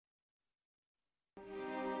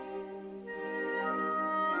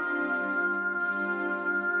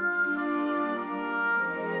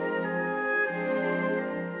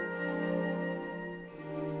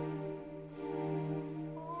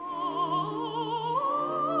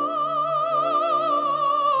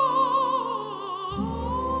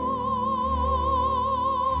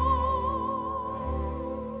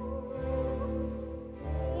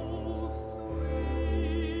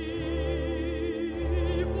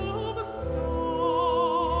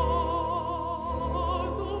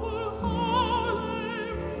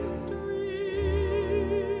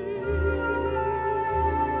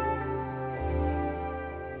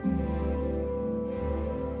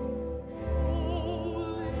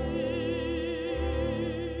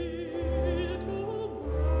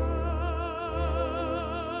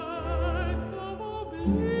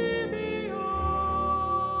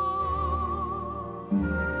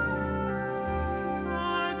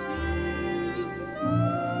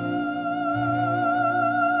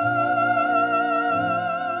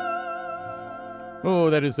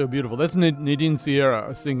Oh, that is so beautiful. That's Nadine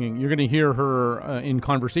Sierra singing. You're going to hear her in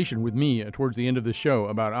conversation with me towards the end of the show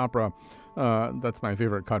about opera. That's my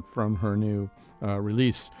favorite cut from her new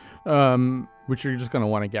release, which you're just going to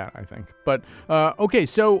want to get, I think. But, okay,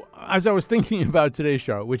 so as I was thinking about today's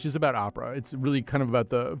show, which is about opera, it's really kind of about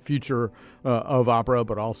the future of opera,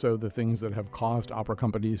 but also the things that have caused opera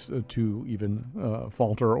companies to even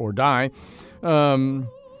falter or die.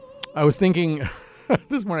 I was thinking...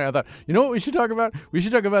 This morning I thought, you know what we should talk about? We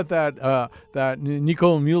should talk about that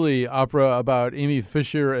Nicole Muhly opera about Amy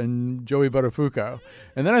Fisher and Joey Buttafuoco.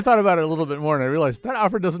 And then I thought about it a little bit more, and I realized that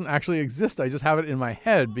opera doesn't actually exist. I just have it in my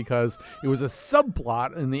head because it was a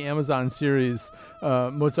subplot in the Amazon series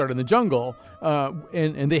Mozart in the Jungle.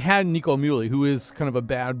 And they had Nicole Muhly, who is kind of a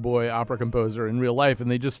bad boy opera composer in real life. And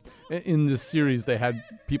they just, in this series, they had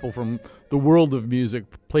people from the world of music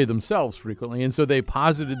play themselves frequently. And so they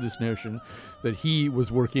posited this notion that he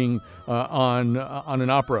was working on an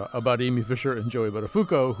opera about Amy Fisher and Joey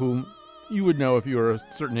Buttafuoco, whom you would know if you were a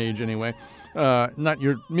certain age anyway.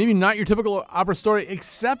 Maybe not your typical opera story,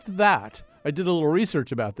 except that I did a little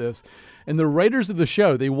research about this. And the writers of the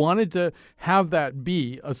show, they wanted to have that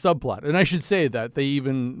be a subplot. And I should say that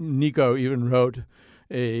Nico even wrote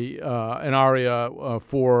an aria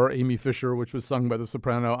for Amy Fisher, which was sung by the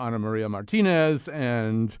soprano Ana Maria Martinez,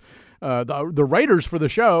 and the writers for the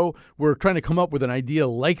show were trying to come up with an idea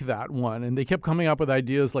like that one, and they kept coming up with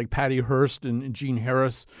ideas like Patty Hearst and Gene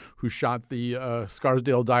Harris, who shot the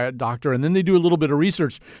Scarsdale Diet Doctor, and then they do a little bit of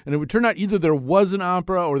research, and it would turn out either there was an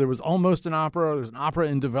opera, or there was almost an opera, or there's an opera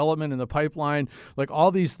in development in the pipeline. Like all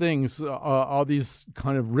these things, all these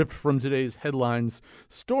kind of ripped from today's headlines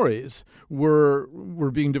stories were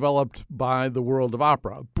being developed by the world of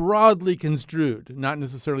opera, broadly construed, not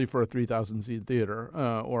necessarily for a 3,000-seat theater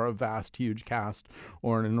or a vast, huge cast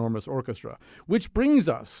or an enormous orchestra. Which brings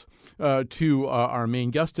us to our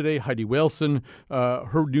main guest today, Heidi Waelson.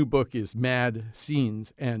 Her new book is Mad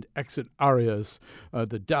Scenes and Exit Arias,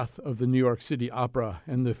 The Death of the New York City Opera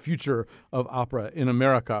and the Future of Opera in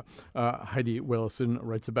America. Heidi Waelson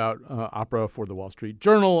writes about opera for the Wall Street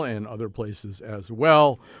Journal and other places as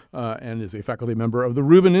well, and is a faculty member of the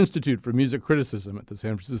Rubin Institute for Music Criticism at the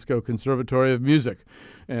San Francisco Conservatory of Music.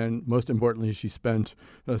 And most importantly, she spent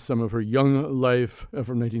some of her young life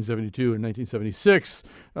from 1972 and 1976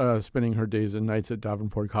 spending her days and nights at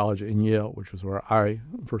Davenport College in Yale, which was where I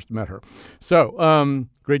first met her. So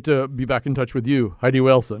great to be back in touch with you, Heidi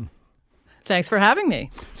Waelson. Thanks for having me.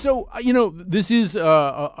 So, this is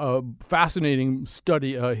a fascinating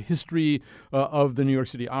study, a history of the New York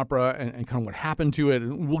City Opera and kind of what happened to it.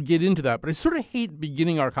 And we'll get into that. But I sort of hate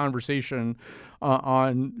beginning our conversation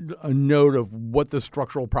on a note of what the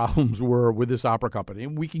structural problems were with this opera company.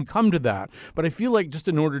 We can come to that. But I feel like just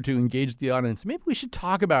in order to engage the audience, maybe we should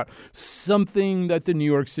talk about something that the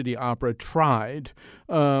New York City Opera tried,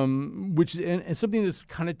 which and something that's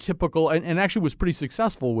kind of typical and actually was pretty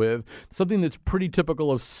successful with, something that's pretty typical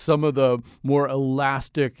of some of the more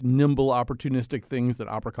elastic, nimble, opportunistic things that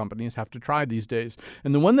opera companies have to try these days.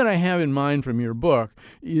 And the one that I have in mind from your book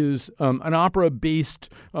is an opera based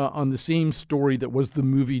on the same story that was the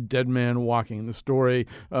movie Dead Man Walking, the story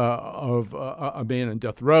of a man on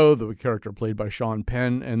death row, the character played by Sean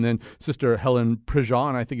Penn, and then Sister Helen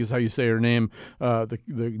Prejean, I think is how you say her name, the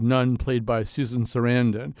nun played by Susan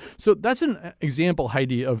Sarandon. So that's an example,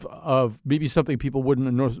 Heidi, of maybe something people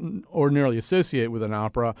wouldn't ordinarily associate with an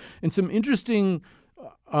opera, and some interesting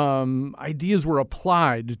ideas were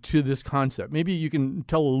applied to this concept. Maybe you can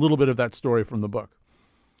tell a little bit of that story from the book.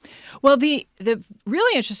 Well, the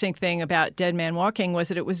really interesting thing about Dead Man Walking was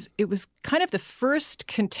that it was kind of the first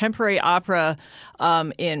contemporary opera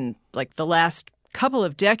in like the last couple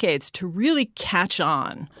of decades to really catch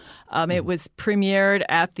on. It was premiered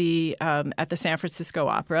at the San Francisco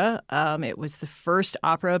Opera. It was the first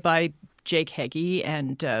opera by Jake Heggie,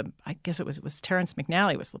 and I guess it was Terrence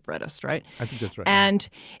McNally was librettist, right? I think that's right. And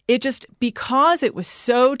it just, because it was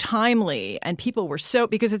so timely and people were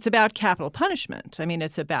because it's about capital punishment. I mean,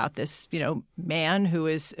 it's about this, man who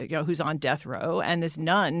is, who's on death row, and this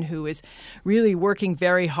nun who is really working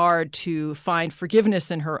very hard to find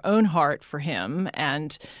forgiveness in her own heart for him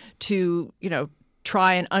and to,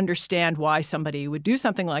 try and understand why somebody would do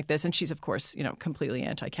something like this. And she's, of course, completely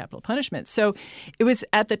anti-capital punishment. So it was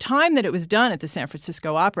at the time that it was done at the San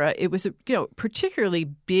Francisco Opera, it was, particularly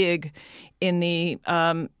big in the,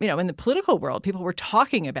 in the political world. People were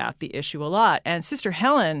talking about the issue a lot. And Sister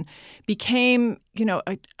Helen became,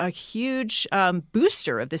 a huge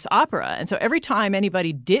booster of this opera. And so every time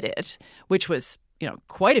anybody did it, which was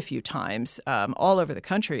quite a few times all over the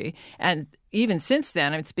country. And even since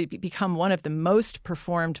then, it's become one of the most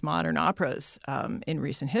performed modern operas in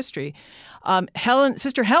recent history.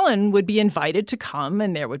 Sister Helen would be invited to come,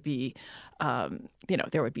 and there would be,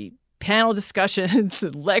 there would be panel discussions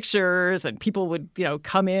and lectures, and people would,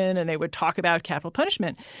 come in and they would talk about capital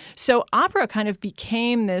punishment. So opera kind of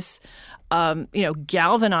became this,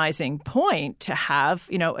 galvanizing point to have,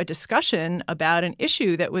 a discussion about an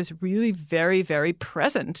issue that was really very, very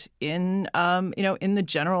present in the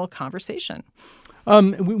general conversation.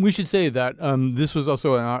 We should say that this was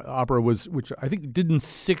also an opera which I think didn't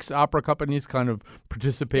 6 opera companies kind of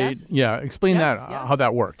participate? Yes. Yeah, explain how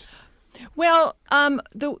that worked. Well,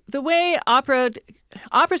 the way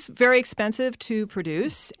opera's very expensive to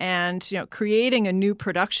produce, and creating a new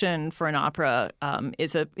production for an opera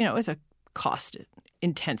is a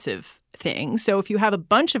cost-intensive thing. So if you have a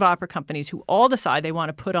bunch of opera companies who all decide they want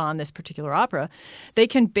to put on this particular opera, they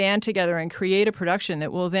can band together and create a production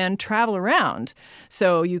that will then travel around.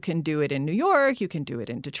 So you can do it in New York, you can do it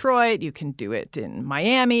in Detroit, you can do it in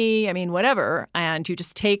Miami, whatever. And you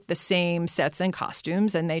just take the same sets and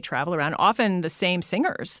costumes and they travel around. Often the same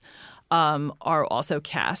singers are also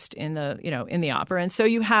cast in the opera, and so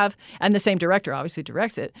you have, and the same director obviously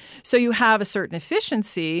directs it. So you have a certain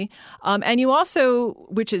efficiency, and you also,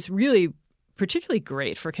 which is really particularly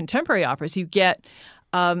great for contemporary operas, you get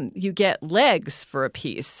legs for a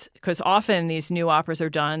piece, because often these new operas are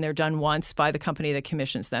done. They're done once by the company that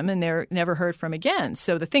commissions them, and they're never heard from again.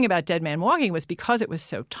 So the thing about Dead Man Walking was, because it was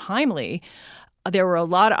so timely, there were a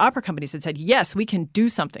lot of opera companies that said, yes, we can do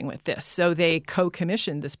something with this. So they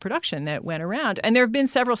co-commissioned this production that went around. And there have been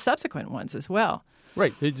several subsequent ones as well.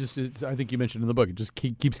 Right. I think you mentioned in the book, it just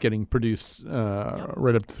keeps getting produced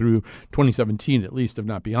right up through 2017, at least, if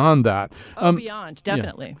not beyond that. Beyond,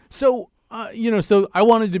 definitely. Yeah. So, so I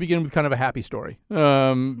wanted to begin with kind of a happy story,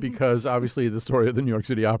 because obviously the story of the New York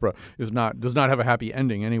City Opera does not have a happy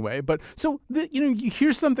ending anyway. But so you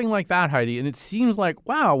hear something like that, Heidi, and it seems like,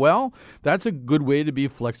 wow, well, that's a good way to be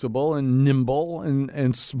flexible and nimble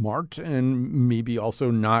and smart, and maybe also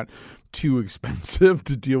not too expensive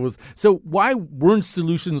to deal with. So why weren't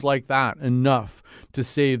solutions like that enough to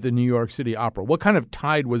save the New York City Opera? What kind of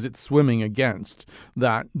tide was it swimming against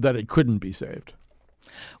that it couldn't be saved?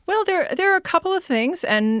 Well, there are a couple of things,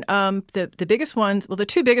 and the biggest ones, the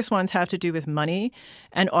two biggest ones have to do with money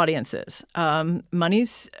and audiences.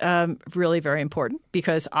 Money's really very important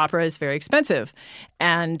because opera is very expensive,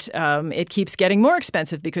 and it keeps getting more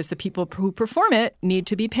expensive because the people who perform it need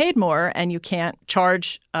to be paid more, and you can't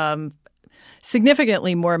charge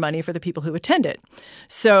significantly more money for the people who attend it.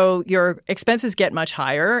 So your expenses get much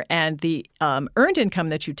higher, and the earned income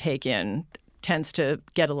that you take in tends to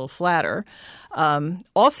get a little flatter.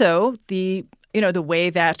 Also, the way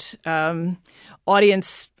that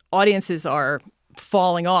audiences are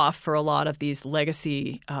falling off for a lot of these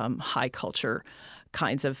legacy high culture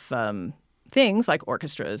kinds of things, like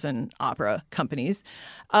orchestras and opera companies,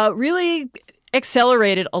 really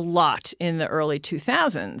accelerated a lot in the early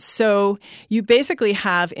 2000s. So you basically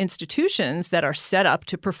have institutions that are set up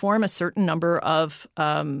to perform a certain number of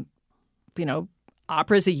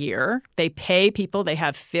operas a year. They pay people. They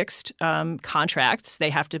have fixed contracts. They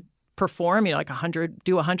have to perform,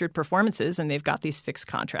 do 100 performances, and they've got these fixed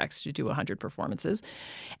contracts to do 100 performances.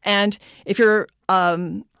 And if your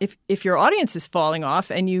audience is falling off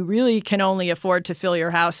and you really can only afford to fill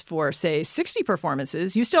your house for, say, 60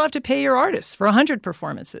 performances, you still have to pay your artists for 100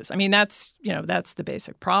 performances. I mean, that's the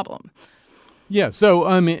basic problem. Yeah, so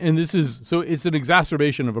it's an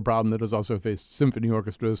exacerbation of a problem that has also faced symphony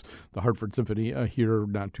orchestras. The Hartford Symphony here,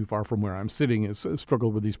 not too far from where I'm sitting, has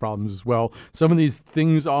struggled with these problems as well. Some of these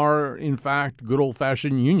things are, in fact, good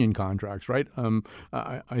old-fashioned union contracts, right?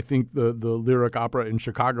 I think the Lyric Opera in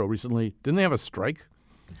Chicago recently, didn't they have a strike?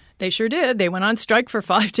 They sure did. They went on strike for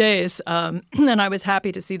 5 days, and I was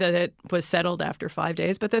happy to see that it was settled after 5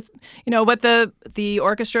 days. But what the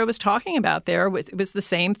orchestra was talking about there was the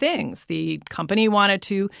same things. The company wanted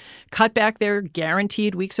to cut back their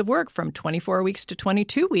guaranteed weeks of work from 24 weeks to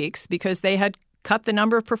 22 weeks because they had cut the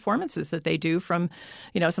number of performances that they do from,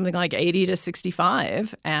 something like 80 to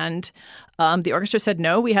 65. And the orchestra said,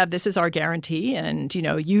 no, this is our guarantee, and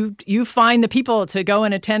you find the people to go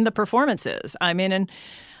and attend the performances. And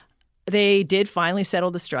they did finally settle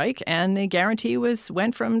the strike, and the guarantee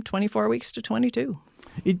went from 24 weeks to 22.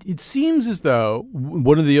 It seems as though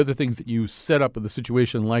one of the other things that you set up with a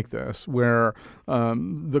situation like this, where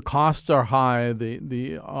the costs are high,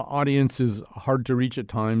 the audience is hard to reach at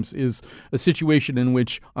times, is a situation in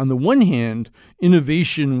which, on the one hand,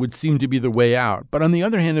 innovation would seem to be the way out. But on the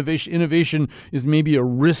other hand, innovation is maybe a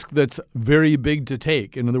risk that's very big to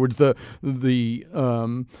take. In other words, the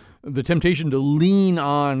temptation to lean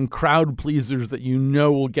on crowd pleasers that you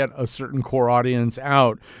know will get a certain core audience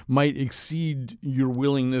out might exceed your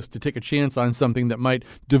willingness to take a chance on something that might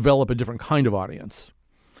develop a different kind of audience.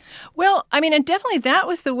 Well, I mean, and definitely that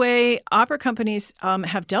was the way opera companies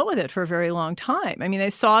have dealt with it for a very long time. I mean,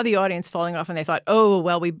 they saw the audience falling off and they thought, oh,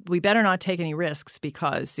 well, we better not take any risks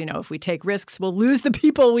because, if we take risks, we'll lose the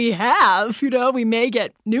people we have. We may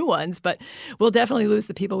get new ones, but we'll definitely lose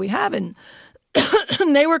the people we have. And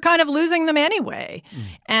they were kind of losing them anyway.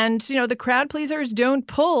 And, the crowd pleasers don't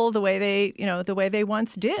pull the way they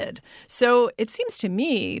once did. So it seems to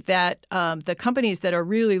me that the companies that are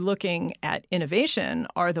really looking at innovation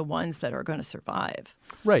are the ones that are going to survive.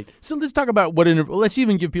 Right. So let's talk about let's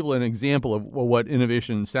even give people an example of what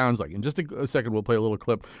innovation sounds like. In just a second, we'll play a little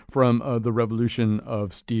clip from The Revolution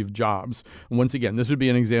of Steve Jobs. And once again, this would be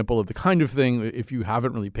an example of the kind of thing, if you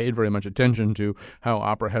haven't really paid very much attention to how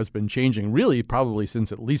opera has been changing, really probably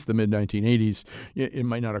since at least the mid-1980s, it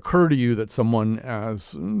might not occur to you that someone as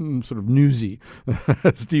sort of newsy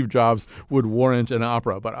as Steve Jobs would warrant an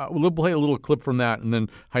opera. But we'll play a little clip from that, and then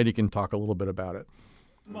Heidi can talk a little bit about it.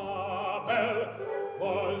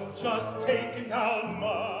 Was just taken down,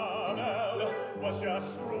 Mabel was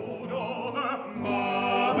just screwed over,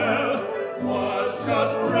 Mabel was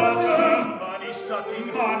just rotten, money-sucking,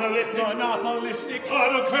 monolithic, monopolistic,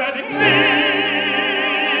 autocratic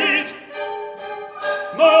knees.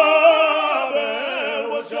 Mabel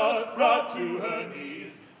was just brought to her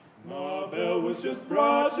knees. Mabel was just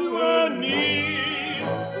brought to her knees.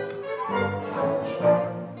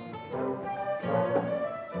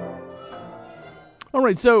 All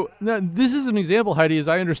right, so this is an example, Heidi, as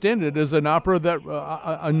I understand it, is an opera that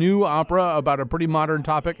a new opera about a pretty modern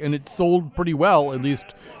topic, and it sold pretty well, at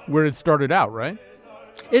least where it started out, right?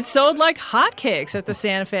 It sold like hotcakes at the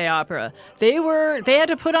Santa Fe Opera. They had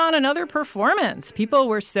to put on another performance. People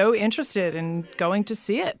were so interested in going to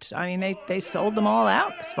see it. I mean, they sold them all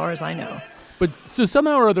out, as far as I know. But so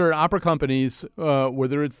somehow or other, opera companies,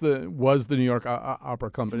 whether it's the New York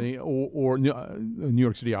Opera Company or New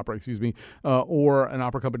York City Opera, or an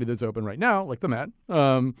opera company that's open right now, like the Met.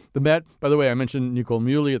 The Met, by the way, I mentioned Nicole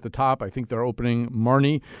Muhly at the top. I think they're opening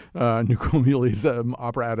Marnie, Nicole Muhly's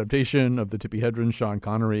opera adaptation of the Tippi Hedren, Sean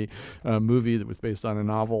Connery movie that was based on a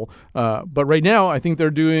novel. But right now, I think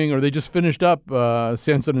they're doing, or they just finished up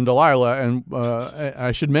Samson and Delilah, and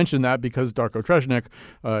I should mention that because Darko Tresnik,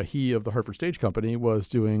 he of the Hartford Stage Company, was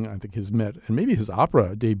doing, I think, his Met and maybe his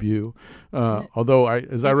opera debut. Although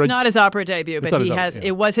it's not his opera debut, but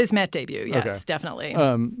it was his Met debut. Yes, okay. Definitely.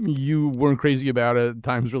 You weren't crazy about it.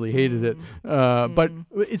 Times really hated it. But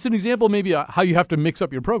it's an example maybe how you have to mix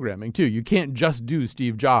up your programming too. You can't just do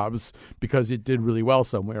Steve Jobs because it did really well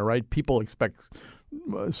somewhere, right? People expect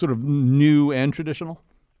sort of new and traditional.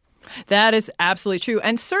 That is absolutely true,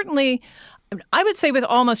 and certainly, I would say with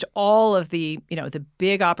almost all of the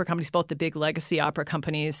big opera companies, both the big legacy opera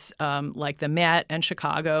companies like the Met and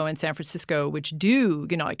Chicago and San Francisco, which do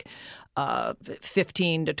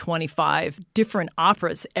 15 to 25 different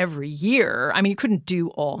operas every year. I mean, you couldn't do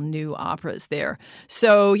all new operas there.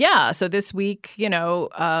 So this week, we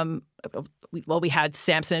had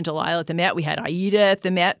Samson and Delilah at the Met. We had Aida at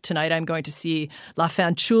the Met. Tonight I'm going to see La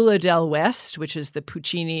Fanciulla del West, which is the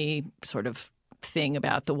Puccini sort of thing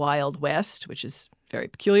about the Wild West, which is very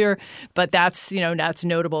peculiar. But that's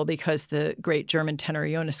notable because the great German tenor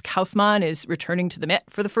Jonas Kaufmann is returning to the Met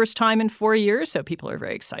for the first time in 4 years. So people are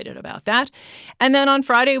very excited about that. And then on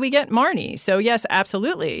Friday, we get Marnie. So yes,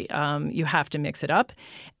 absolutely. You have to mix it up.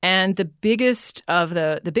 And the biggest of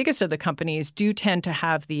the companies do tend to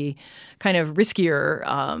have the kind of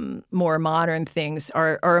riskier, more modern things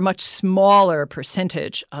are a much smaller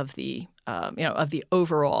percentage of the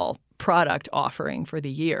overall product offering for the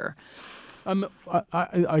year.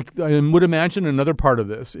 I would imagine another part of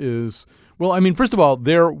this is, well, I mean, first of all,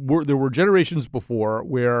 there were generations before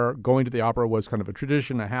where going to the opera was kind of a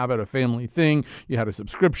tradition, a habit, a family thing. You had a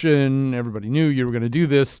subscription. Everybody knew you were going to do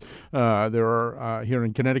this. There are here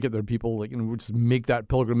in Connecticut, there are people would just make that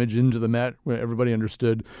pilgrimage into the Met where everybody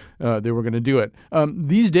understood they were going to do it.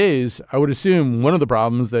 These days, I would assume one of the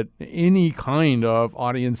problems that any kind of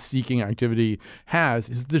audience-seeking activity has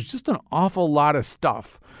is there's just an awful lot of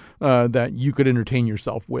stuff that you could entertain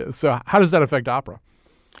yourself with. So how does that affect opera?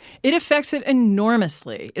 It affects it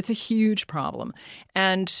enormously. It's a huge problem.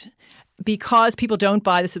 And because people don't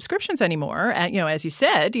buy the subscriptions anymore, and, as you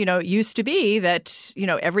said, it used to be that,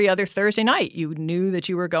 every other Thursday night you knew that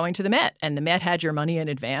you were going to the Met, and the Met had your money in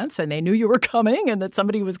advance, and they knew you were coming and that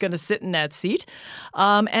somebody was going to sit in that seat.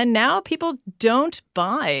 And now people don't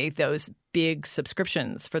buy those big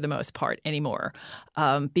subscriptions for the most part anymore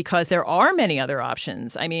because there are many other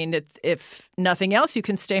options. I mean, if nothing else, you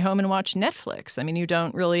can stay home and watch Netflix. I mean, you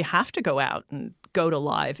don't really have to go out and go to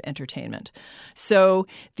live entertainment. So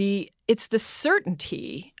it's the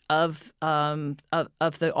certainty of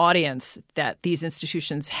the audience that these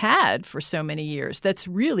institutions had for so many years that's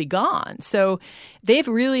really gone. So they've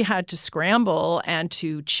really had to scramble and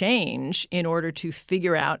to change in order to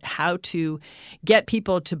figure out how to get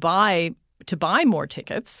people to buy more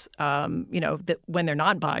tickets, that when they're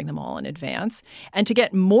not buying them all in advance, and to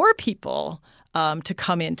get more people to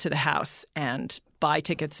come into the house and buy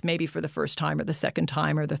tickets maybe for the first time or the second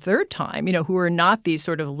time or the third time, who are not these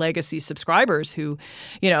sort of legacy subscribers who,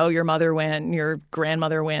 your mother went, your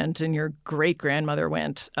grandmother went, and your great-grandmother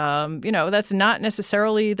went. That's not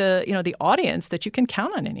necessarily the audience that you can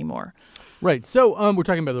count on anymore. Right. So we're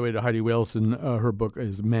talking, by the way, to Heidi Waleson. Her book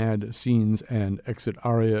is Mad Scenes and Exit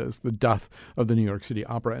Arias, The Death of the New York City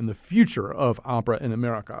Opera and the Future of Opera in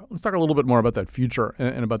America. Let's talk a little bit more about that future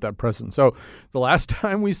and about that present. So the last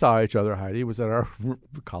time we saw each other, Heidi, was at our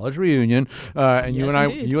college reunion. And yes,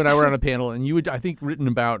 you and I were on a panel, and you had, I think, written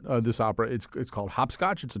about this opera. It's called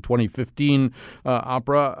Hopscotch. It's a 2015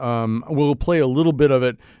 opera. We'll play a little bit of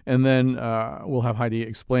it, and then we'll have Heidi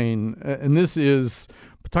explain. And this is...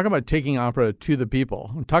 Talk about taking opera to the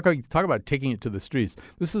people. Talk about taking it to the streets.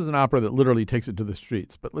 This is an opera that literally takes it to the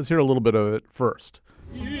streets. But let's hear a little bit of it first.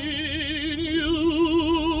 In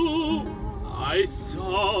you, I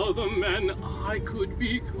saw the man I could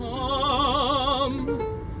become.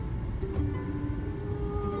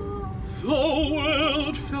 The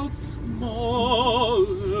world felt smaller,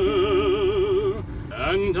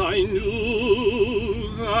 and I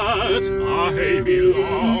knew that I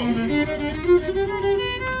belonged.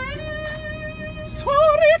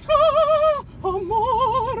 Solita,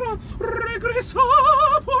 amor, regresa,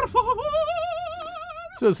 por favor.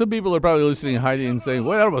 So some people are probably listening to Heidi and saying,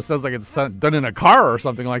 well, that almost sounds like it's done in a car or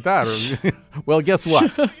something like that. Or, well, guess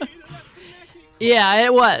what? Yeah,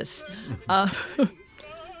 it was.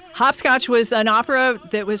 Hopscotch was an opera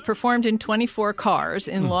that was performed in 24 cars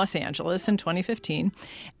in Los Angeles in 2015.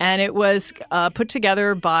 And it was put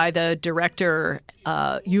together by the director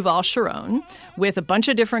Yuval Sharon with a bunch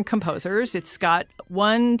of different composers. It's got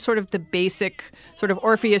one sort of the basic sort of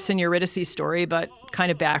Orpheus and Eurydice story, but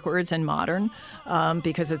kind of backwards and modern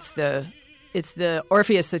because it's the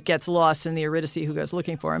Orpheus that gets lost and the Eurydice who goes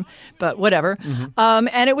looking for him, but whatever. Mm-hmm.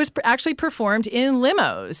 And it was actually performed in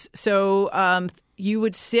limos. So you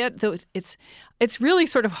would sit. It's really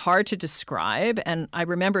sort of hard to describe, and I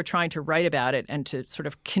remember trying to write about it and to sort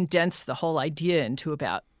of condense the whole idea into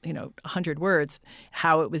about 100 words,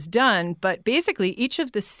 how it was done. But basically, each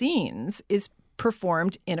of the scenes is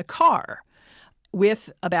performed in a car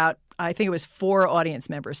with about, I think it was 4 audience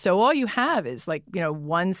members. So all you have is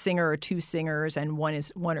one singer or 2 singers and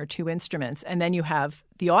one or 2 instruments, and then you have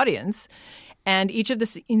the audience, and each of the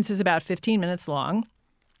scenes is about 15 minutes long.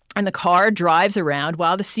 And the car drives around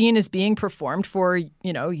while the scene is being performed for,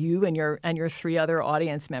 you and your 3 other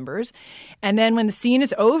audience members. And then when the scene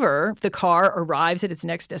is over, the car arrives at its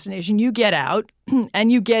next destination. You get out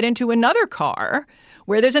and you get into another car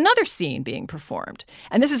where there's another scene being performed.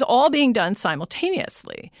 And this is all being done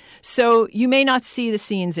simultaneously. So you may not see the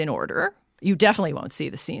scenes in order. You definitely won't see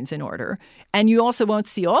the scenes in order. And you also won't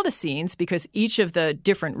see all the scenes because each of the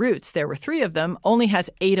different routes, there were 3 of them, only has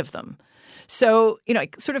 8 of them. So,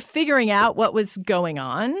 sort of figuring out what was going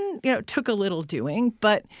on, took a little doing.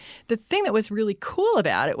 But the thing that was really cool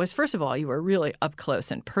about it was, first of all, you were really up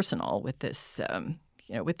close and personal with this,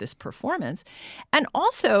 with this performance. And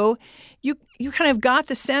also, you kind of got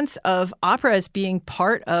the sense of opera as being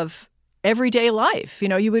part of everyday life.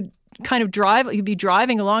 You would kind of you'd be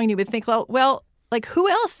driving along and you would think, well, who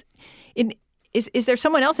else Is there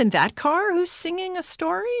someone else in that car who's singing a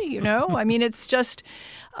story? I mean, it's just,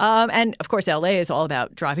 and of course, LA is all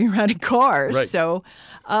about driving around in cars. Right. So,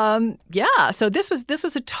 so this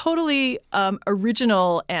was a totally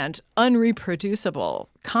original and unreproducible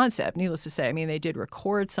concept. Needless to say, I mean, they did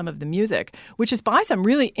record some of the music, which is by some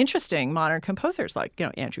really interesting modern composers like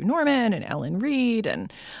Andrew Norman and Ellen Reed,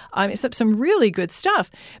 and some really good stuff.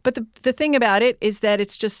 But the thing about it is that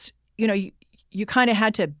it's just you kind of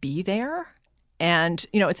had to be there. And,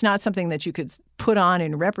 it's not something that you could put on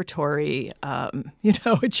in repertory, at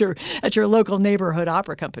your local neighborhood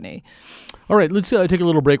opera company. All right, let's take a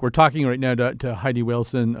little break. We're talking right now to Heidi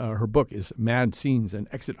Waelsen. Her book is Mad Scenes and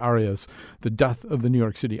Exit Arias, The Death of the New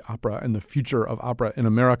York City Opera and the Future of Opera in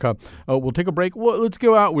America. We'll take a break. Well, let's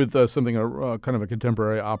go out with something, kind of a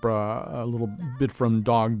contemporary opera, a little bit from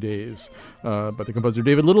Dog Days by the composer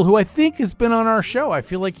David Little, who I think has been on our show. I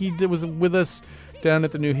feel like he was with us down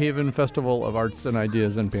at the New Haven Festival of Arts and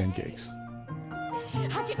Ideas and Pancakes.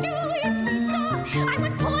 How'd you do it, Lisa? I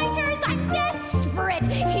want pointers. I'm desperate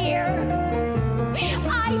here.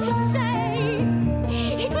 I say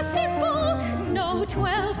it was simple. No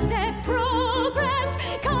 12-step programs,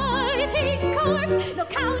 cutting cords, no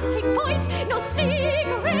counting points, no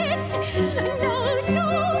secrets, no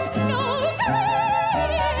dope, no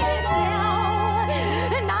dread.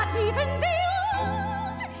 No, not even the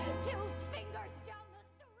old 2 fingers down the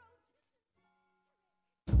throat.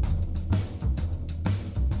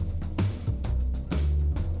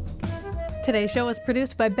 Today's show was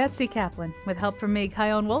produced by Betsy Kaplan, with help from me,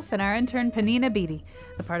 Kyone Wolf, and our intern, Panina Beatty.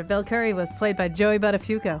 The part of Bill Curry was played by Joey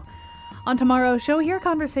Buttafuoco. On tomorrow's show, hear a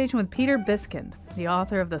conversation with Peter Biskind, the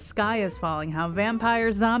author of The Sky is Falling, How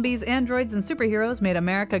Vampires, Zombies, Androids, and Superheroes Made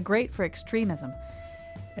America Great for Extremism.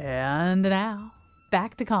 And now,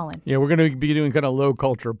 back to Colin. Yeah, we're going to be doing kind of low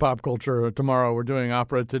culture, pop culture tomorrow. We're doing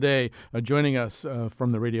opera today. Joining us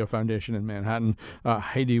from the Radio Foundation in Manhattan,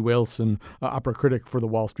 Heidi Waelsen, opera critic for the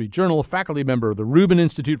Wall Street Journal, faculty member of the Rubin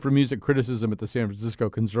Institute for Music Criticism at the San Francisco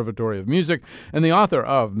Conservatory of Music, and the author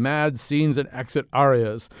of Mad Scenes and Exit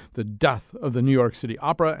Arias, The Death of the New York City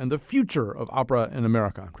Opera and the Future of Opera in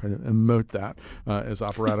America. I'm trying to emote that as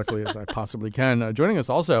operatically as I possibly can. Joining us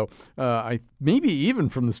also, maybe even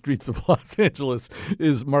from the streets of Los Angeles,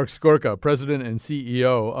 is Mark Skorka, President and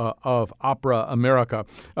CEO of Opera America.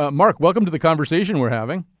 Mark, welcome to the conversation we're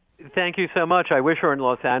having. Thank you so much. I wish I were in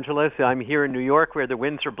Los Angeles. I'm here in New York where the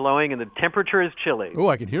winds are blowing and the temperature is chilly. Oh,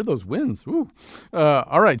 I can hear those winds. Ooh.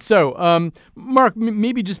 All right. So, Mark,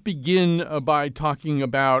 maybe just begin by talking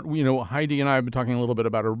about, Heidi and I have been talking a little bit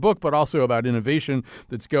about her book, but also about innovation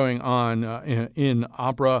that's going on in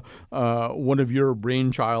opera. One of your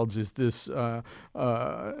brainchilds is this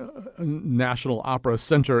National Opera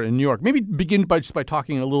Center in New York. Maybe begin by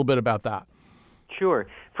talking a little bit about that. Sure.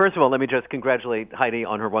 First of all, let me just congratulate Heidi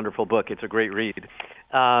on her wonderful book. It's a great read.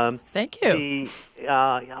 Thank you.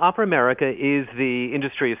 Opera America is the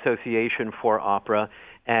industry association for opera,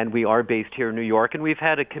 and we are based here in New York. And we've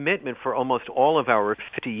had a commitment for almost all of our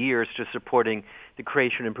 50 years to supporting the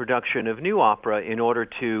creation and production of new opera in order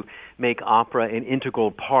to make opera an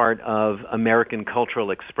integral part of American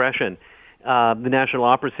cultural expression. The National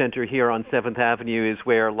Opera Center here on 7th Avenue is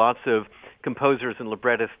where lots of composers and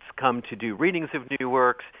librettists come to do readings of new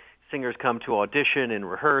works. Singers come to audition and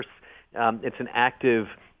rehearse. It's an active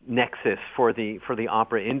nexus for the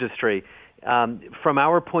opera industry. From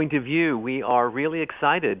our point of view, we are really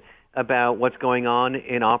excited about what's going on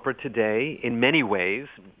in opera today in many ways,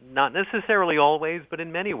 not necessarily always, but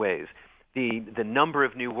in many ways. The number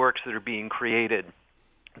of new works that are being created,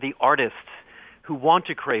 the artists who want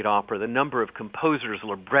to create opera, the number of composers,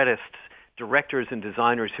 librettists, directors and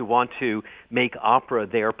designers who want to make opera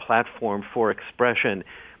their platform for expression.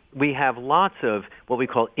 We have lots of what we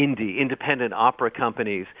call independent opera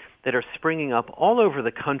companies that are springing up all over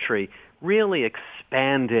the country, really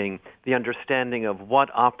expanding the understanding of what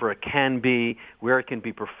opera can be, where it can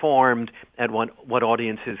be performed, and what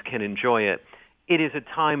audiences can enjoy it. It is a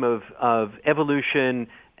time of evolution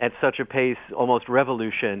at such a pace, almost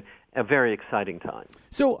revolution, a very exciting time.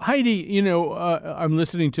 So, Heidi, I'm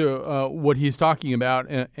listening to what he's talking about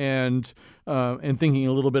and thinking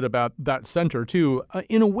a little bit about that center too.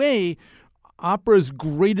 In a way,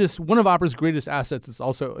 one of opera's greatest assets is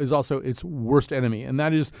also its worst enemy, and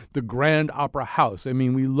that is the Grand Opera House. I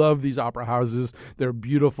mean, we love these opera houses; they're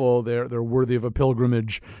beautiful, they're worthy of a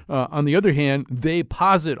pilgrimage. On the other hand, they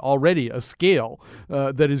posit already a scale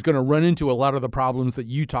that is going to run into a lot of the problems that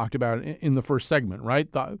you talked about in the first segment.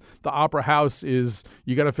 Right? The opera house is,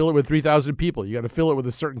 you got to fill it with 3,000 people. You got to fill it with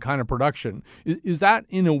a certain kind of production. Is that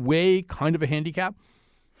in a way kind of a handicap?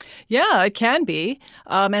 Yeah, it can be.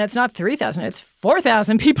 And it's not 3,000, it's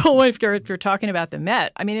 4,000 people if you're talking about the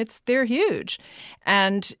Met. I mean, they're huge.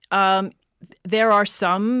 And there are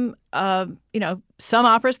some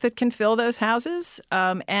operas that can fill those houses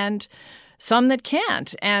and some that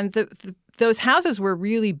can't. And those houses were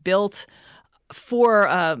really built for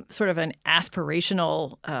sort of an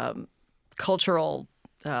aspirational cultural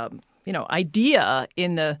idea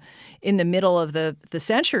in the middle of the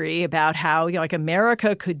century about how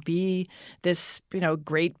America could be this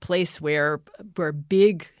great place where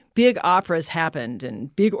big big operas happened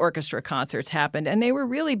and big orchestra concerts happened, and they were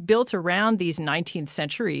really built around these 19th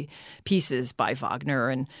century pieces by Wagner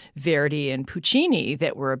and Verdi and Puccini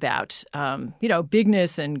that were about,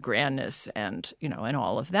 bigness and grandness and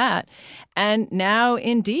all of that. And now,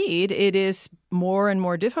 indeed, it is more and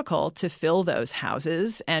more difficult to fill those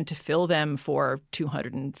houses and to fill them for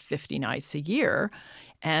 250 nights a year.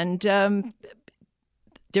 And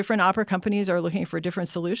different opera companies are looking for different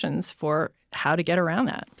solutions for how to get around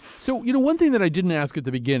that. So, one thing that I didn't ask at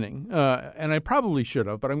the beginning, and I probably should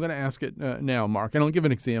have, but I'm going to ask it now, Mark, and I'll give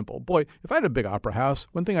an example. Boy, if I had a big opera house,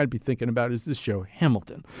 one thing I'd be thinking about is this show,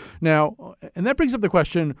 Hamilton. Now, and that brings up the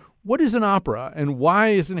question, what is an opera, and why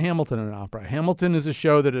isn't Hamilton an opera? Hamilton is a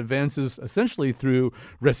show that advances essentially through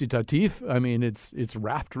recitatif. I mean, it's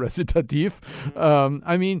rapt recitatif.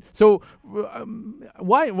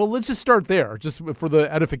 Why? Well, let's just start there, just for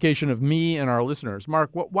the edification of me and our listeners. Mark,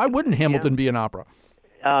 why wouldn't Hamilton be an opera?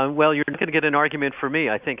 Well, you're not going to get an argument for me.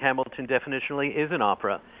 I think Hamilton definitionally is an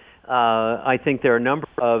opera. I think there are a number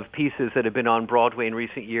of pieces that have been on Broadway in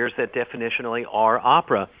recent years that definitionally are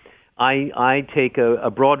opera. I take a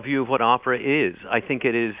broad view of what opera is. I think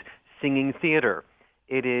it is singing theater.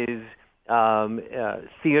 It is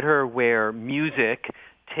theater where music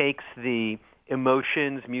takes the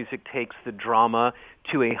emotions, music takes the drama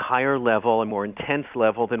to a higher level, a more intense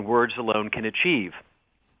level than words alone can achieve.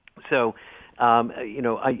 So,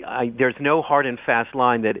 there's no hard and fast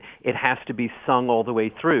line that it has to be sung all the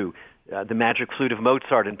way through. The Magic Flute of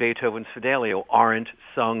Mozart and Beethoven's Fidelio aren't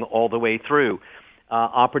sung all the way through.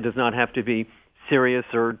 Opera does not have to be serious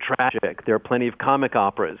or tragic. There are plenty of comic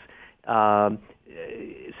operas.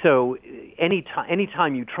 So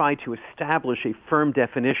anytime you try to establish a firm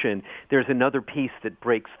definition, there's another piece that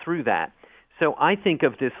breaks through that. So I think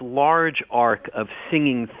of this large arc of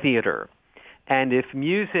singing theater. And if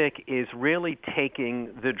music is really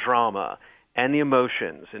taking the drama and the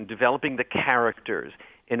emotions and developing the characters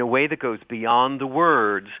in a way that goes beyond the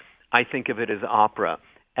words, I think of it as opera.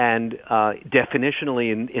 And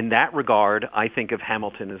definitionally, in that regard, I think of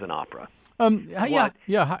Hamilton as an opera.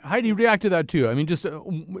 Heidi, react to that too. I mean, just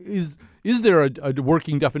is there a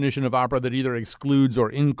working definition of opera that either excludes or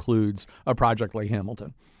includes a project like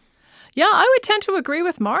Hamilton? Yeah, I would tend to agree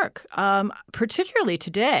with Mark, particularly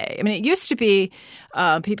today. I mean, it used to be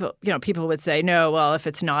people would say, no, well, if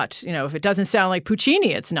it's not, if it doesn't sound like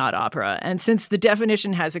Puccini, it's not opera. And since the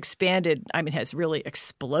definition has expanded, has really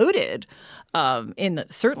exploded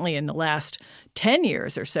certainly in the last 10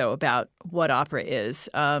 years or so about what opera is,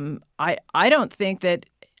 I don't think that,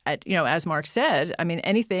 as Mark said,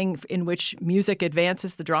 anything in which music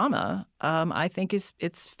advances the drama, I think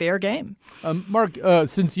it's fair game. Mark,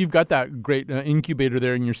 since you've got that great incubator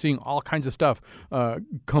there and you're seeing all kinds of stuff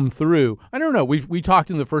come through, I don't know. We talked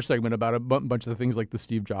in the first segment about a bunch of the things like the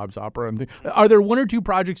Steve Jobs opera. And are there one or two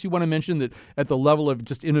projects you want to mention that at the level of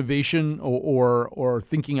just innovation or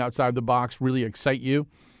thinking outside the box really excite you?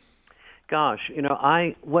 Gosh,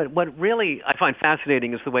 what really I find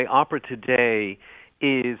fascinating is the way opera today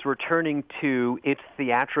is returning to its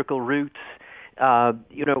theatrical roots. In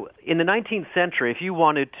the 19th century, if you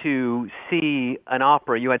wanted to see an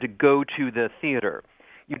opera, you had to go to the theater.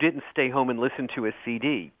 You didn't stay home and listen to a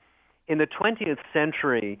CD. In the 20th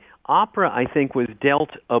century, opera, I think, was dealt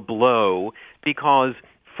a blow because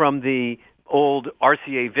from the old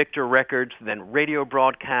RCA Victor records, then radio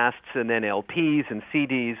broadcasts, and then LPs and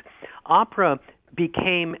CDs, opera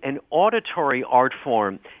became an auditory art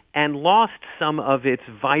form and lost some of its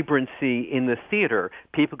vibrancy in the theater.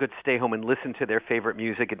 People could stay home and listen to their favorite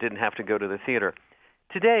music. It didn't have to go to the theater.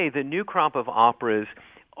 Today, the new crop of operas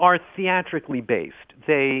are theatrically based.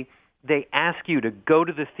 They ask you to go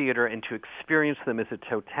to the theater and to experience them as a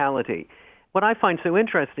totality. What I find so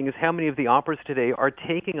interesting is how many of the operas today are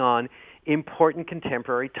taking on important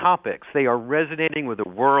contemporary topics. They are resonating with the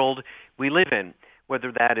world we live in,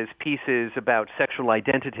 whether that is pieces about sexual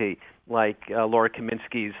identity like Laura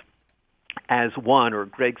Kaminsky's As One or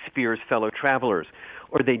Greg Spears' Fellow Travelers,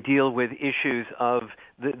 or they deal with issues of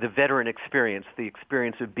the veteran experience, the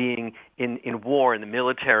experience of being in war, in the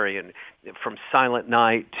military, and from Silent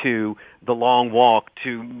Night to The Long Walk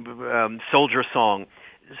to Soldier Song.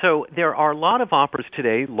 So there are a lot of operas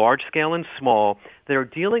today, large scale and small, that are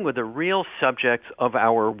dealing with the real subjects of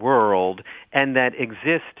our world and that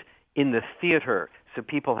exist in the theater So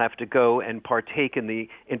people have to go and partake in the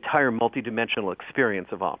entire multidimensional experience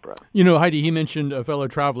of opera. You know, Heidi, he mentioned Fellow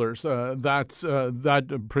Travelers. That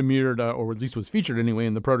premiered, or at least was featured anyway,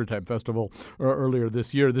 in the Prototype Festival earlier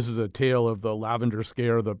this year. This is a tale of the Lavender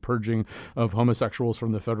Scare, the purging of homosexuals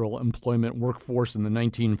from the federal employment workforce in the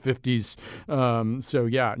 1950s. So,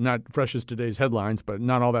 yeah, not fresh as today's headlines, but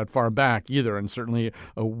not all that far back either, and certainly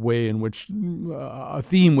a way in which, a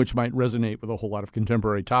theme which might resonate with a whole lot of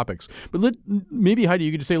contemporary topics. But maybe, Heidi,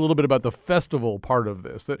 you could just say a little bit about the festival part of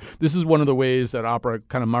this. That this is one of the ways that opera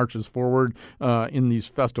kind of marches forward in these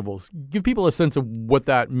festivals. Give people a sense of what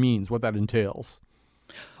that means, what that entails.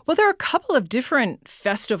 Well, there are a couple of different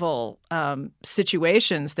festival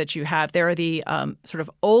situations that you have. There are the sort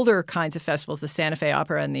of older kinds of festivals, the Santa Fe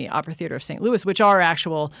Opera and the Opera Theater of St. Louis, which are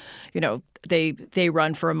actual, they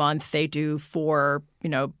run for a month. They do 4,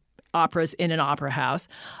 operas in an opera house.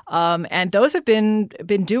 And those have been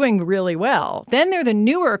doing really well. Then there are the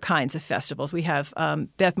newer kinds of festivals. We have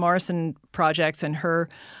Beth Morrison Projects and her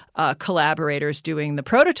collaborators doing the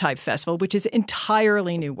Prototype Festival, which is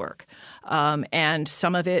entirely new work. And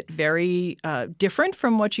some of it very different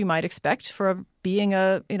from what you might expect for being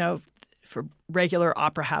for regular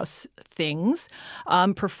opera house things,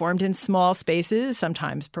 performed in small spaces,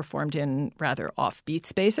 sometimes performed in rather offbeat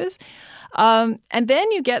spaces. And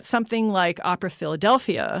then you get something like Opera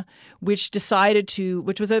Philadelphia, which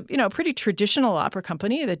was a pretty traditional opera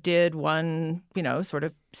company that did one, sort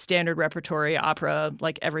of standard repertory opera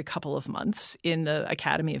like every couple of months in the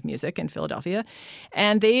Academy of Music in Philadelphia.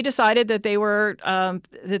 And they decided that they were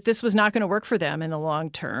that this was not going to work for them in the long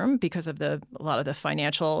term because of a lot of the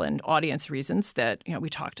financial and audience reasons that we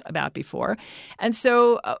talked about before. And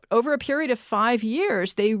so over a period of 5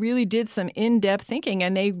 years, they really did some in-depth thinking,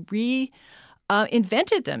 and they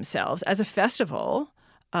reinvented themselves as a festival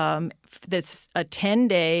that's a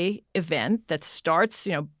 10-day event that starts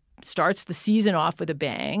the season off with a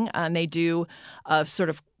bang. And they do a sort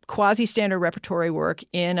of quasi-standard repertory work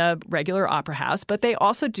in a regular opera house, but they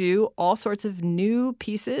also do all sorts of new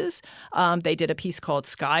pieces. They did a piece called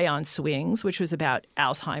Sky on Swings, which was about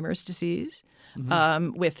Alzheimer's disease.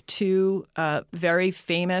 With 2 very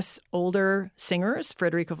famous older singers,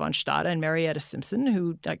 Frederica von Stade and Marietta Simpson,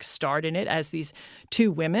 who starred in it as these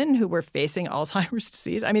 2 women who were facing Alzheimer's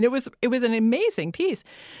disease. I mean, it was an amazing piece.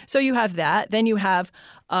 So you have that. Then you have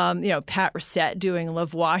Pat Racette doing La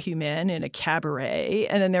Voix Humaine in a cabaret,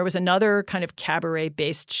 and then there was another kind of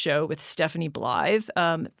cabaret-based show with Stephanie Blythe,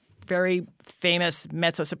 very famous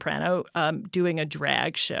mezzo-soprano, doing a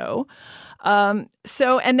drag show. And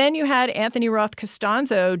then you had Anthony Roth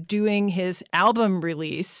Costanzo doing his album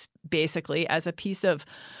release basically as a piece of,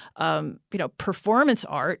 performance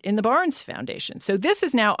art in the Barnes Foundation. So this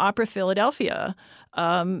is now Opera Philadelphia.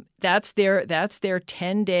 That's their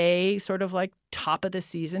 10-day sort of like top of the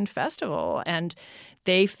season festival. And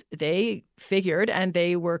they figured, and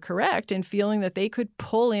they were correct in feeling that they could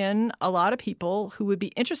pull in a lot of people who would be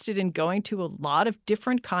interested in going to a lot of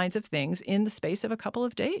different kinds of things in the space of a couple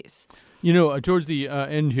of days. Towards the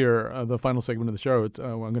end here, the final segment of the show,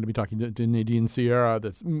 I'm going to be talking to Nadine Sierra.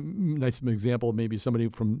 That's nice example, maybe somebody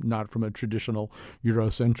not from a traditional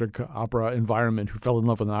Eurocentric opera environment who fell in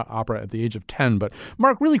love with opera at the age of 10. But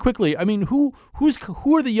Mark, really quickly, I mean, who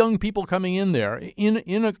are the young people coming in there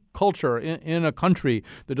in a culture, in a country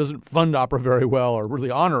that doesn't fund opera very well or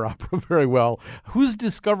really honor opera very well? Who's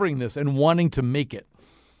discovering this and wanting to make it?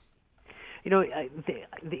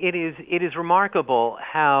 It is remarkable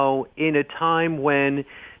how in a time when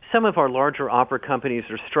some of our larger opera companies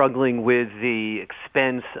are struggling with the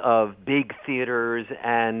expense of big theaters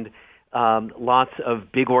and lots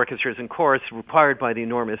of big orchestras and chorus required by the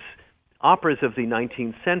enormous operas of the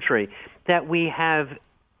 19th century, that we have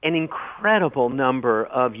an incredible number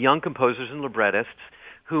of young composers and librettists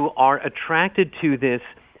who are attracted to this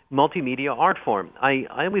multimedia art form. I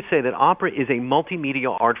always say that opera is a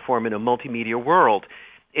multimedia art form in a multimedia world.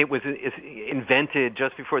 It was invented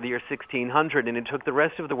just before the year 1600, and it took the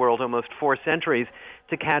rest of the world almost 4 centuries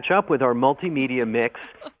to catch up with our multimedia mix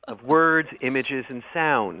of words, images, and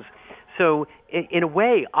sounds. So in a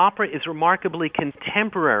way, opera is remarkably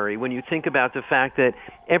contemporary when you think about the fact that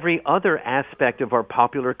every other aspect of our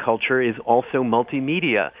popular culture is also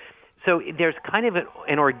multimedia. So there's kind of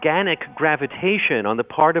an organic gravitation on the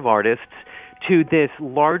part of artists to this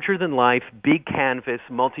larger-than-life, big canvas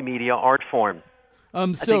multimedia art form.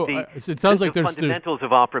 So it sounds like the there's fundamentals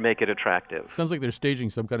of opera make it attractive. Sounds like they're staging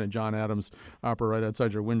some kind of John Adams opera right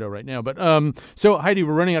outside your window right now. But so Heidi,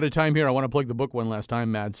 we're running out of time here. I want to plug the book one last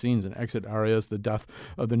time: Mad Scenes and Exit Arias: The Death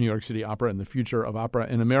of the New York City Opera and the Future of Opera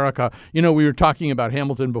in America. You know, we were talking about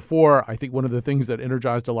Hamilton before. I think one of the things that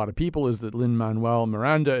energized a lot of people is that Lin-Manuel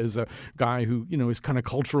Miranda is a guy who, you know, is kind of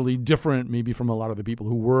culturally different, maybe from a lot of the people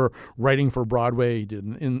who were writing for Broadway. He did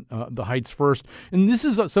in The Heights first, and this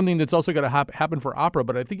is something that's also going to happen for opera.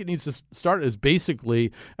 But I think it needs to start as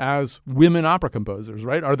basically as women opera composers,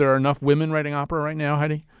 right? Are there enough women writing opera right now,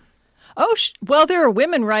 Heidi? Oh, well, there are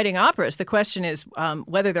women writing operas. The question is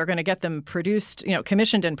whether they're going to get them produced, you know,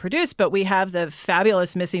 commissioned and produced. But we have the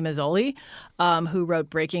fabulous Missy Mazzoli, who wrote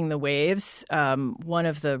Breaking the Waves, one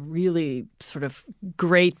of the really sort of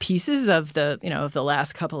great pieces of the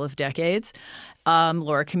last couple of decades.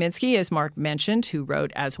 Laura Kaminsky, as Mark mentioned, who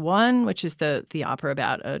wrote As One, which is the opera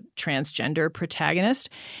about a transgender protagonist.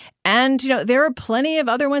 And, you know, there are plenty of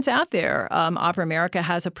other ones out there. Opera America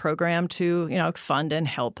has a program to, you know, fund and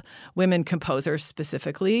help women composers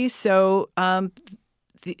specifically. So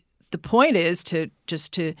the point is to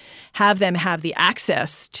have them have the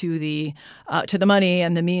access to the money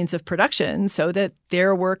and the means of production so that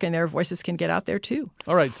their work and their voices can get out there too.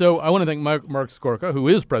 All right. So I want to thank Mark Skorka, who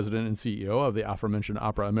is president and CEO of the aforementioned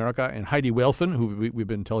Opera America, and Heidi Waleson, who we've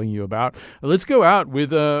been telling you about. Let's go out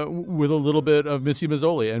with a little bit of Missy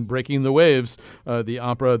Mazzoli and Breaking the Waves, the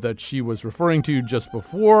opera that she was referring to just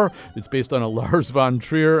before. It's based on a Lars von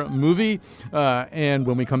Trier movie. And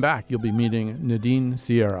when we come back, you'll be meeting Nadine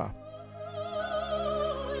Sierra.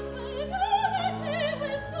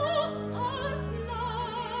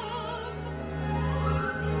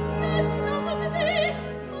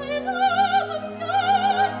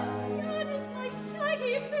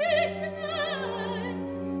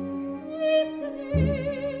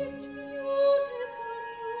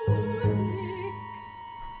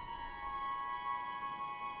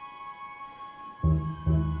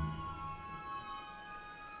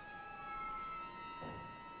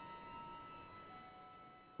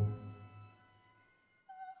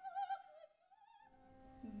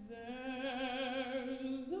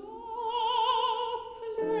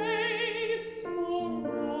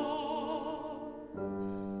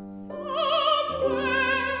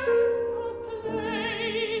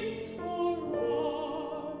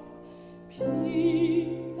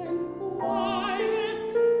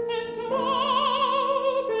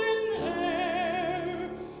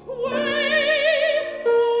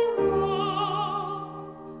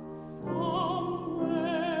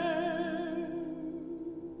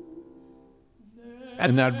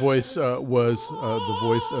 And that voice was the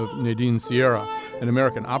voice of Nadine Sierra, an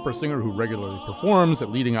American opera singer who regularly performs at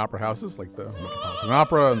leading opera houses like the Metropolitan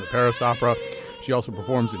Opera and the Paris Opera. She also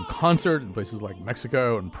performs in concert in places like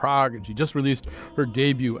Mexico and Prague, and she just released her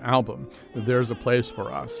debut album, There's a Place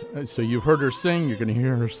for Us. So you've heard her sing. You're going to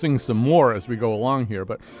hear her sing some more as we go along here,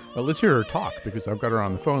 but let's hear her talk because I've got her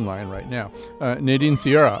on the phone line right now. Nadine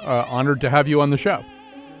Sierra, honored to have you on the show.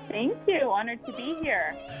 Thank you. Honored to be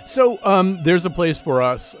here. So There's a Place for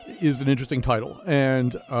Us is an interesting title,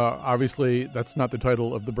 and obviously that's not the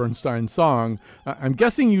title of the Bernstein song. I'm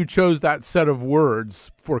guessing you chose that set of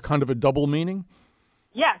words for kind of a double meaning?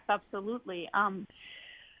 Yes, absolutely.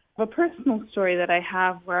 A personal story that I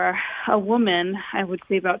have where a woman, I would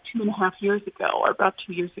say about 2.5 years ago, or about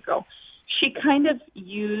 2 years ago, she kind of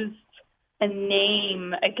used a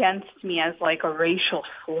name against me as like a racial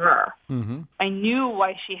slur. Mm-hmm. I knew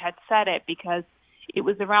why she had said it because it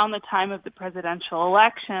was around the time of the presidential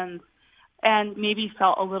elections and maybe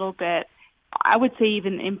felt a little bit, I would say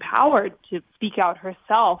even empowered to speak out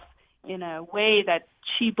herself in a way that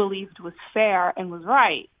she believed was fair and was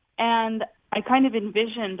right. And I kind of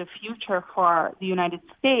envisioned a future for the United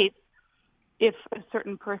States if a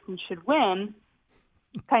certain person should win.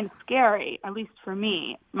 Kind of scary, at least for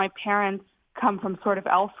me. My parents come from sort of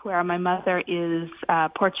elsewhere. My mother is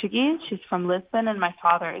Portuguese. She's from Lisbon, and my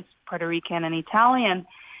father is Puerto Rican and Italian.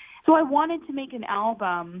 So I wanted to make an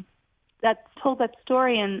album that told that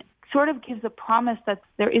story and sort of gives a promise that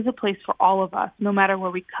there is a place for all of us, no matter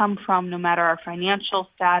where we come from, no matter our financial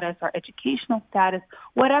status, our educational status,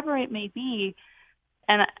 whatever it may be.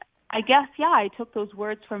 And I guess, I took those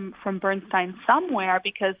words from Bernstein somewhere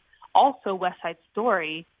because also West Side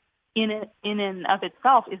Story in and of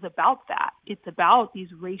itself is about that. It's about these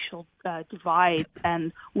racial divides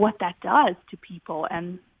and what that does to people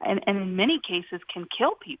and in many cases can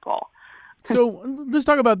kill people. So let's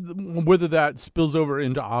talk about whether that spills over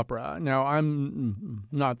into opera. Now, I'm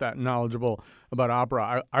not that knowledgeable about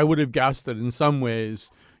opera. I would have guessed that in some ways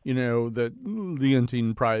that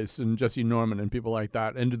Leontyne Price and Jesse Norman and people like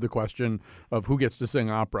that ended the question of who gets to sing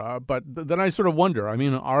opera. But then I sort of wonder,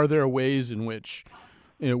 are there ways in which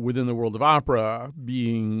within the world of opera,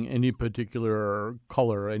 being any particular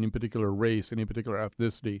color, any particular race, any particular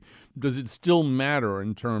ethnicity, does it still matter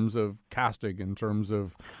in terms of casting, in terms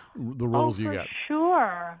of the roles you get?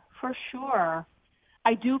 For sure.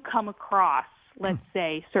 I do come across, let's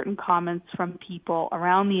say, certain comments from people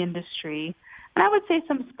around the industry, and I would say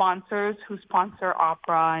some sponsors who sponsor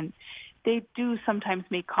opera, and they do sometimes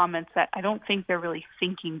make comments that I don't think they're really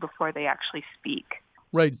thinking before they actually speak.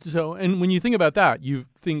 Right. So, and when you think about that, you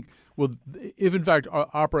think, well, if in fact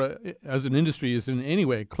opera as an industry is in any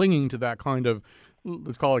way clinging to that kind of,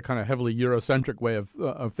 let's call it kind of heavily Eurocentric way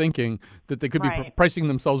of thinking, that they could be pricing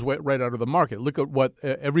themselves right out of the market. Look at what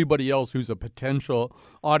everybody else who's a potential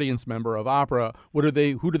audience member of opera, who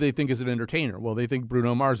do they think is an entertainer? Well, they think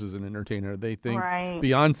Bruno Mars is an entertainer. They think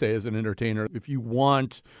Beyonce is an entertainer. If you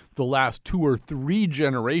want the last 2 or 3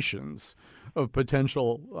 generations of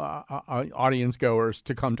potential audience goers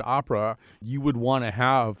to come to opera, you would want to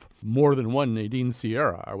have more than one Nadine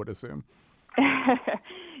Sierra, I would assume.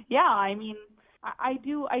 Yeah, I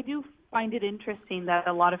do find it interesting that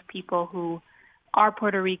a lot of people who are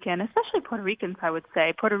Puerto Rican, especially Puerto Ricans, I would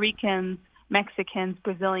say, Puerto Ricans, Mexicans,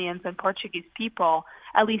 Brazilians, and Portuguese people,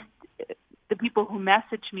 at least the people who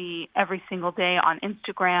message me every single day on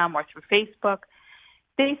Instagram or through Facebook,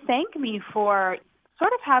 they thank me for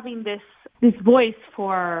sort of having this voice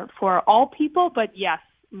for all people, but yes,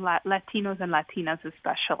 Latinos and Latinas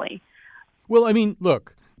especially. Well,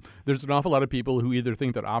 look, there's an awful lot of people who either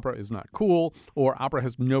think that opera is not cool or opera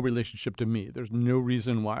has no relationship to me. There's no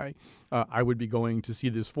reason why I would be going to see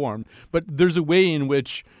this form. But there's a way in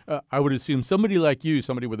which I would assume somebody like you,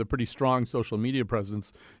 somebody with a pretty strong social media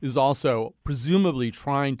presence, is also presumably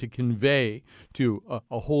trying to convey to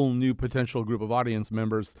a whole new potential group of audience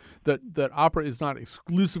members that opera is not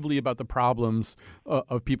exclusively about the problems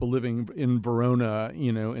of people living in Verona,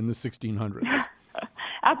 in the 1600s.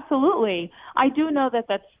 Absolutely. I do know that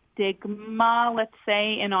stigma, let's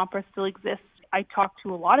say, in opera still exists. I talk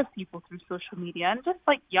to a lot of people through social media and just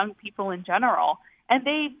like young people in general. And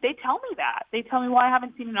they tell me that. They tell me, well, I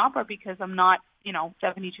haven't seen an opera because I'm not,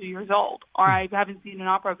 72 years old. Or I haven't seen an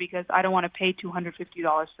opera because I don't want to pay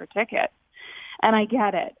 $250 for a ticket. And I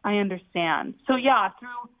get it. I understand. So, yeah,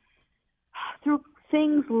 through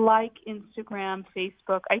things like Instagram,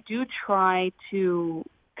 Facebook, I do try to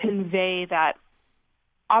convey that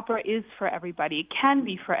opera is for everybody. It can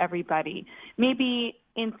be for everybody. Maybe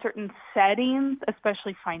in certain settings,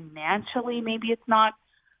 especially financially, maybe it's not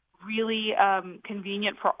really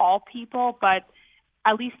convenient for all people, but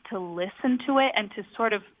at least to listen to it and to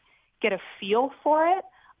sort of get a feel for it,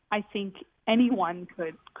 I think anyone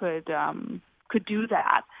could do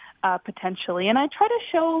that potentially. And I try to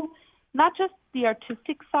show not just the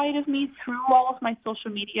artistic side of me through all of my social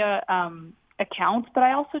media accounts, but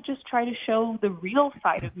I also just try to show the real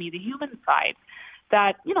side of me, the human side,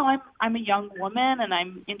 that, I'm a young woman and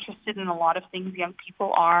I'm interested in a lot of things young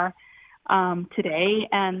people are today.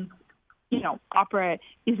 And, opera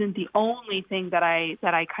isn't the only thing that I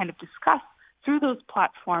kind of discuss through those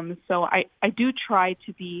platforms. So I do try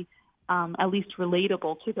to be at least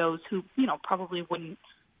relatable to those who, probably wouldn't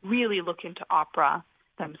really look into opera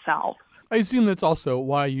themselves. I assume that's also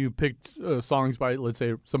why you picked songs by, let's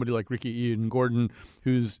say, somebody like Ricky Ian Gordon,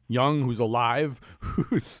 who's young, who's alive,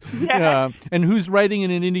 and who's writing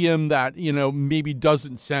in an idiom that, maybe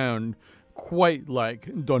doesn't sound quite like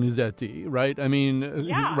Donizetti, right? Writing.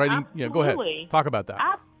 Absolutely. Yeah, go ahead. Talk about that.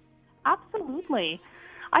 Absolutely.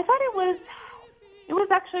 I thought it was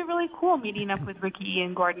actually really cool meeting up with Ricky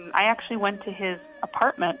Ian Gordon. I actually went to his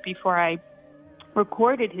apartment before I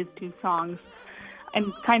recorded his 2 songs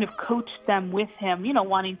and kind of coached them with him,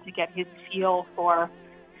 wanting to get his feel for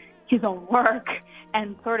his own work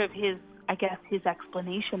and sort of his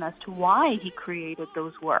explanation as to why he created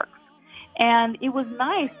those works. And it was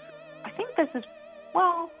nice. I think I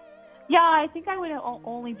think I would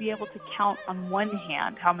only be able to count on one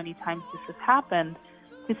hand how many times this has happened.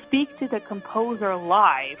 To speak to the composer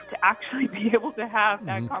live, to actually be able to have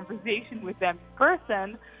that conversation with them in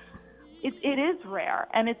person, it is rare,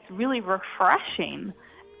 and it's really refreshing.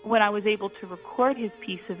 When I was able to record his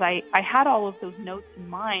pieces, I had all of those notes in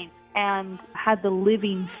mind and had the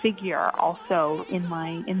living figure also in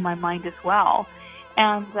my mind as well.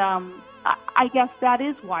 And I guess that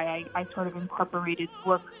is why I sort of incorporated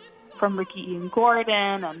work from Ricky Ian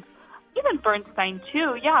Gordon and even Bernstein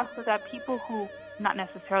too, so that people who not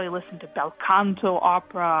necessarily listen to bel canto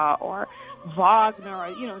opera or Wagner or,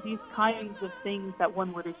 these kinds of things that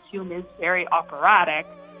one would assume is very operatic,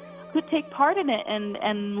 could take part in it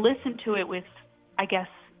and listen to it with, I guess,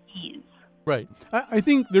 ease. Right. I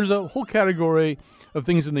think there's a whole category of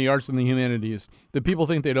things in the arts and the humanities that people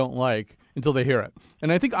think they don't like until they hear it.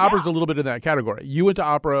 And I think opera's a little bit in that category. You went to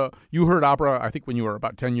opera, you heard opera, I think when you were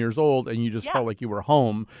about 10 years old, and you just felt like you were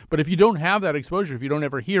home. But if you don't have that exposure, if you don't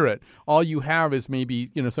ever hear it, all you have is maybe,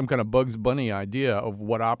 some kind of Bugs Bunny idea of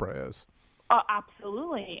what opera is.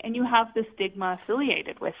 Absolutely. And you have the stigma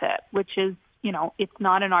affiliated with it, which is, it's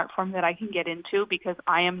not an art form that I can get into because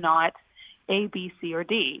I am not A, B, C, or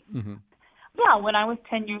D. Mm-hmm. Yeah, when I was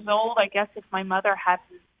 10 years old, I guess if my mother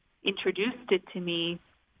hadn't introduced it to me,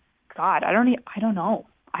 God, I don't know.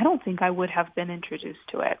 I don't think I would have been introduced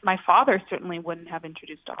to it. My father certainly wouldn't have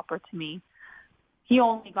introduced opera to me. He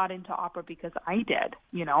only got into opera because I did,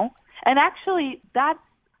 And actually, that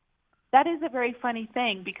is a very funny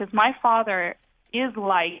thing because my father is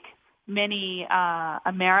like many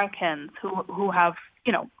Americans who have,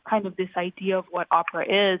 kind of this idea of what opera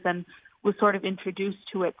is and was sort of introduced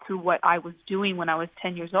to it through what I was doing when I was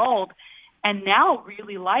 10 years old, and now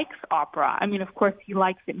really likes opera. I mean, of course, he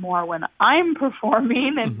likes it more when I'm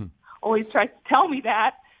performing and always tries to tell me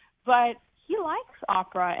that, but he likes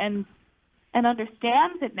opera and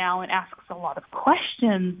understands it now and asks a lot of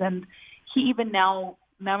questions, and he even now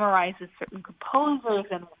memorizes certain composers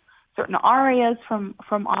and certain arias from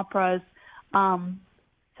operas.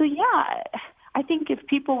 So yeah, I think if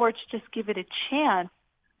people were to just give it a chance,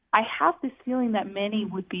 I have this feeling that many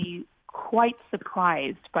would be quite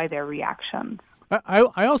surprised by their reactions.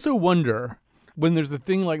 I also wonder when there's a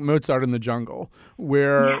thing like Mozart in the Jungle,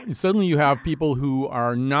 where suddenly you have people who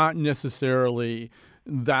are not necessarily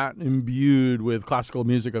that imbued with classical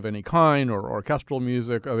music of any kind or orchestral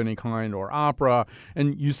music of any kind or opera,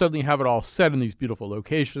 and you suddenly have it all set in these beautiful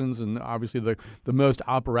locations. And obviously the most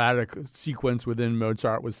operatic sequence within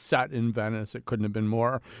Mozart was set in Venice. It couldn't have been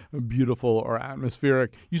more beautiful or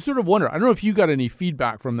atmospheric. You sort of wonder, I don't know if you got any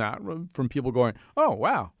feedback from that, from people going, oh,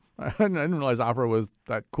 wow, I didn't realize opera was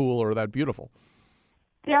that cool or that beautiful.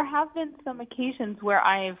 There have been some occasions where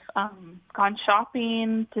I've gone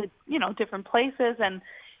shopping to, different places, and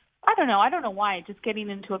I don't know why, just getting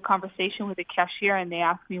into a conversation with a cashier and they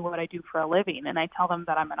ask me what I do for a living, and I tell them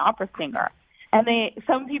that I'm an opera singer. And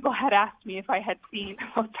some people had asked me if I had seen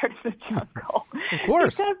Mozart in the Jungle. Of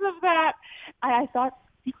course. Because of that, I thought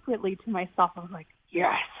secretly to myself, I was like,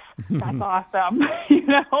 yes, that's awesome,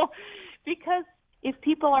 because if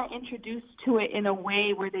people are introduced to it in a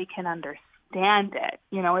way where they can understand it,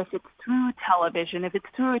 if it's through television, if it's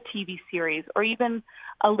through a TV series, or even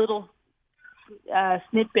a little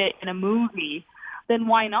snippet in a movie, then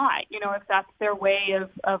why not? If that's their way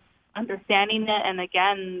of understanding it, and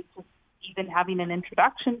again, just even having an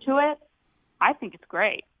introduction to it, I think it's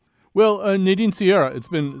great. Well, Nadine Sierra, it's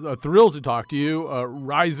been a thrill to talk to you, a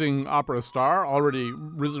rising opera star, already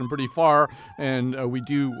risen pretty far, and we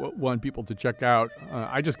do want people to check out.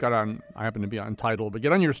 I happen to be on Tidal, but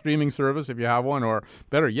get on your streaming service if you have one, or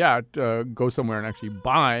better yet, go somewhere and actually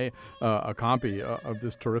buy a copy of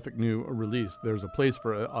this terrific new release. There's a Place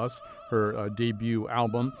for Us, her debut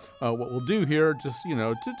album. What we'll do here, just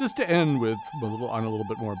to end with on a little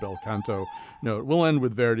bit more bel canto note, we'll end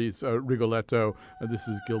with Verdi's Rigoletto. This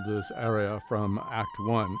is Gilda's aria from Act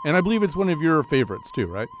 1. And I believe it's one of your favorites too,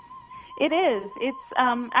 right? It is. It's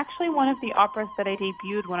actually one of the operas that I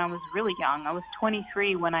debuted when I was really young. I was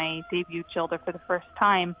 23 when I debuted Gilda for the first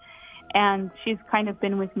time, and she's kind of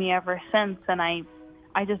been with me ever since, and I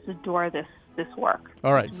just adore this work.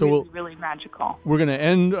 All right, it's so really magical. We're going to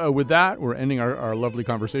end with that. We're ending our lovely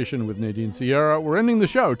conversation with Nadine Sierra. We're ending the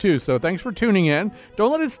show too, so thanks for tuning in.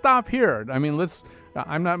 Don't let it stop here. I mean,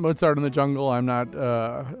 I'm not Mozart in the Jungle. I'm not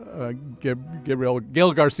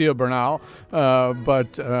Gael Garcia Bernal,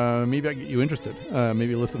 but maybe I get you interested.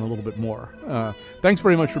 Maybe listen a little bit more. Thanks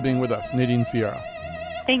very much for being with us, Nadine Sierra.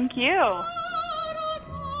 Thank you.